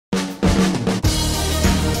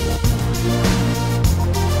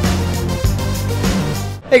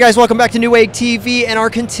Hey guys, welcome back to Newegg TV and our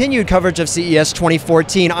continued coverage of CES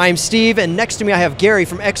 2014. I'm Steve, and next to me I have Gary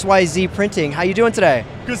from XYZ Printing. How you doing today?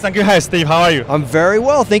 Good, thank you. Hi, Steve. How are you? I'm very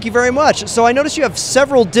well, thank you very much. So I noticed you have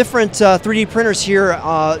several different 3D printers here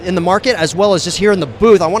in the market, as well as just here in the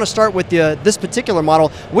booth. I want to start with this particular model.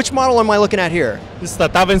 Which model am I looking at here? This is the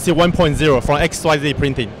Vinci 1.0 from XYZ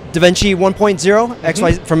Printing. Vinci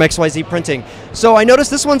 1.0 from XYZ Printing. So I noticed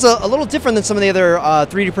this one's a little different than some of the other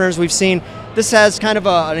 3D printers we've seen. This has kind of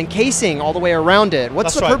an encasing all the way around it.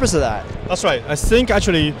 What's the purpose of that? That's right. I think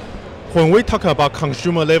actually when we talk about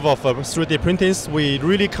consumer level of 3D printings, we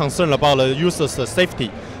really concerned about the user's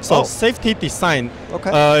safety. So safety design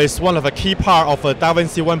is one of the key part of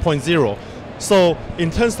Vinci 1.0. So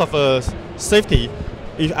in terms of safety,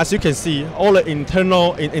 as you can see, all the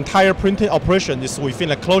entire printing operation is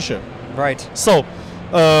within a closure. Right. So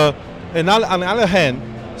on the other hand,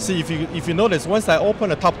 see if you notice, once I open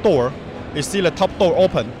the top door, you see the top door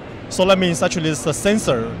open. So that means actually it's a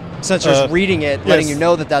sensor. Sensor's reading it, letting you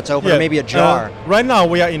know that that's open, or maybe a jar. Right now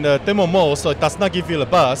we are in the demo mode, so it does not give you a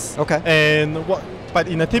buzz. Okay. But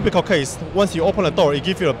in a typical case, once you open the door, it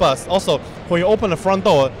gives you a buzz. Also, when you open the front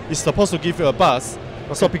door, it's supposed to give you a buzz.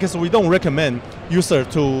 Okay. So because we don't recommend user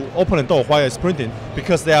to open the door while it's printing,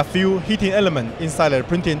 because there are few heating elements inside the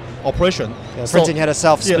printing operation. Yeah, so printing head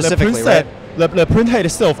itself specifically, right? The print head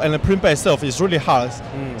itself and the print bed itself is really hard.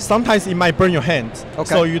 Sometimes it might burn your hand,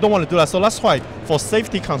 so you don't want to do that. So that's why, for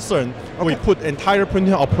safety concern, we put entire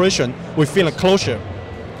printing operation within a closure.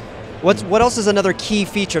 What else is another key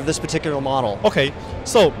feature of this particular model? Okay,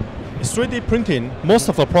 so 3D printing, most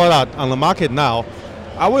of the product on the market now,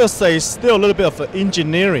 I will say still a little bit of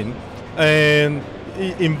engineering, and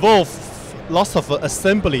it involves lots of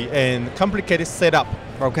assembly and complicated setup.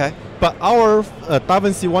 Okay. But our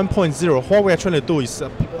Vinci 1.0, what we are trying to do is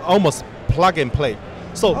almost plug and play.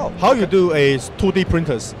 So how you do a 2D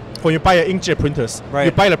printers? When you buy an inkjet printers,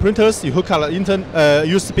 you buy the printers, you hook up the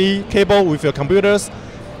USB cable with your computers,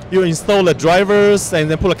 you install the drivers, and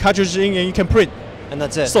then put a cartridge in, and you can print. And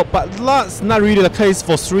that's it. So, but that's not really the case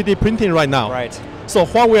for 3D printing right now. Right. So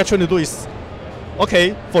what we are trying to do is,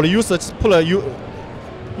 okay, for the user, just put a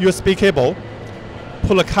USB cable,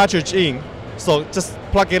 put a cartridge in. So just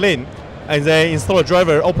plug it in, and then install a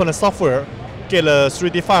driver, open the software, get a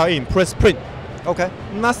 3D file in, press print. Okay.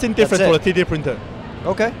 Nothing different for a 3D printer.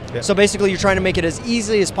 Okay. Yeah. So basically you're trying to make it as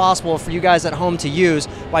easy as possible for you guys at home to use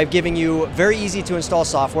by giving you very easy to install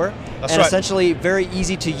software. That's and essentially very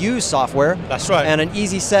easy to use software. That's right. And an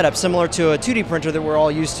easy setup similar to a 2D printer that we're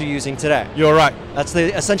all used to using today. You're right. That's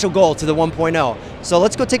the essential goal to the 1.0. So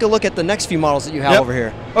let's go take a look at the next few models that you have over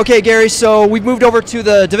here. Okay, Gary, so we've moved over to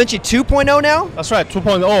the Vinci 2.0 now? That's right,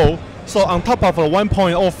 2.0. So on top of the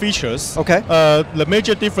 1.0 features, the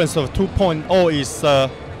major difference of 2.0 is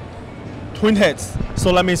twin heads.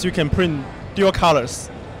 So that means you can print dual colors.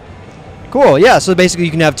 Cool, yeah, so basically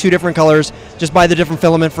you can have two different colors, just buy the different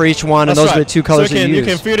filament for each one, and those are the two colors that you use. You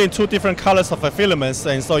can fill in two different colors of filaments,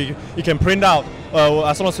 and so you can print out,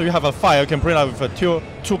 as long as you have a file, you can print out with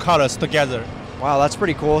two colors together. Wow, that's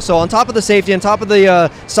pretty cool. So on top of the safety, on top of the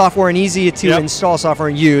software and easy to install software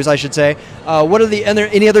and use, I should say, what are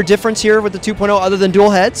any other difference here with the 2.0 other than dual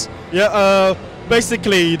heads? Yeah,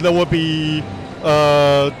 basically there will be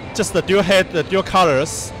just the dual head, the dual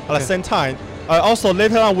colors at the same time. Also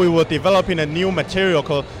later on we will develop in a new material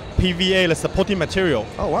called PVA, the supporting material.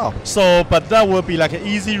 Oh wow. So, but that will be like an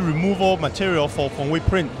easy removal material for when we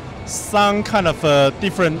print some kind of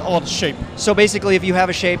different odd shape. So basically if you have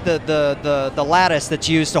a shape, the lattice that's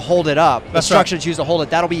used to hold it up, the structure that's used to hold it,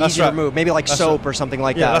 that'll be easy to remove. Maybe like soap or something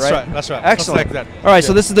like that, right? That's right. Excellent. Like that. All right,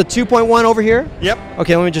 so this is the 2.1 over here? Yep.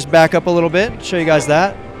 Okay, let me just back up a little bit, show you guys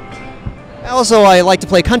that. Also, I like to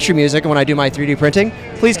play country music when I do my 3D printing.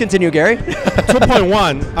 Please continue, Gary.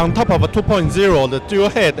 2.1, on top of a 2.0, the dual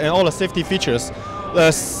head and all the safety features, the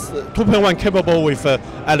 2.1 capable with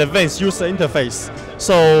advanced user interface.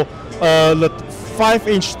 So the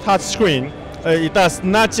 5-inch touch screen, it does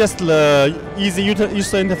not just the easy user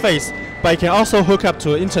interface, but it can also hook up to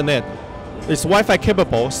the internet. It's Wi-Fi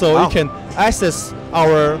capable, so you can access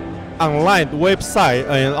our online website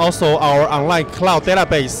and also our online cloud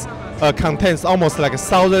database. Contains almost like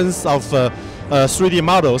thousands of 3D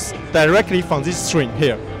models directly from this screen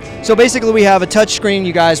here. So basically we have a touch screen,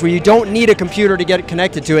 you guys, where you don't need a computer to get it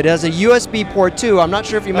connected to it. It has a USB port too. I'm not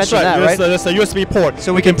sure if you mentioned that, right? There's a USB port.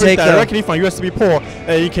 So we can print directly from USB port,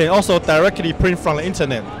 and you can also directly print from the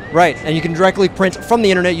internet. Right, and you can directly print from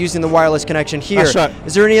the internet using the wireless connection here. That's right.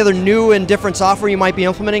 Is there any other new and different software you might be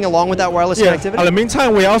implementing along with that wireless connectivity? In the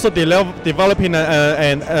meantime, we're also developing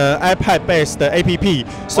an iPad-based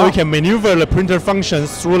app, so we can maneuver the printer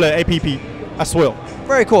functions through the app as well.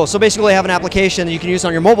 Very cool. So basically, have an application that you can use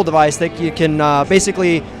on your mobile device that you can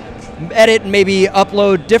basically edit and maybe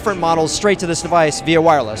upload different models straight to this device via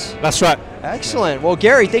wireless. That's right. Excellent. Well,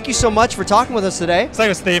 Gary, thank you so much for talking with us today. Thank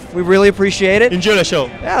you, Steve. We really appreciate it. Enjoy the show.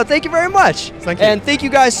 Yeah, thank you very much. Thank you. And thank you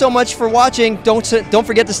guys so much for watching. Don't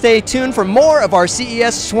forget to stay tuned for more of our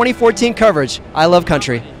CES 2014 coverage. I love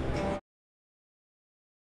country.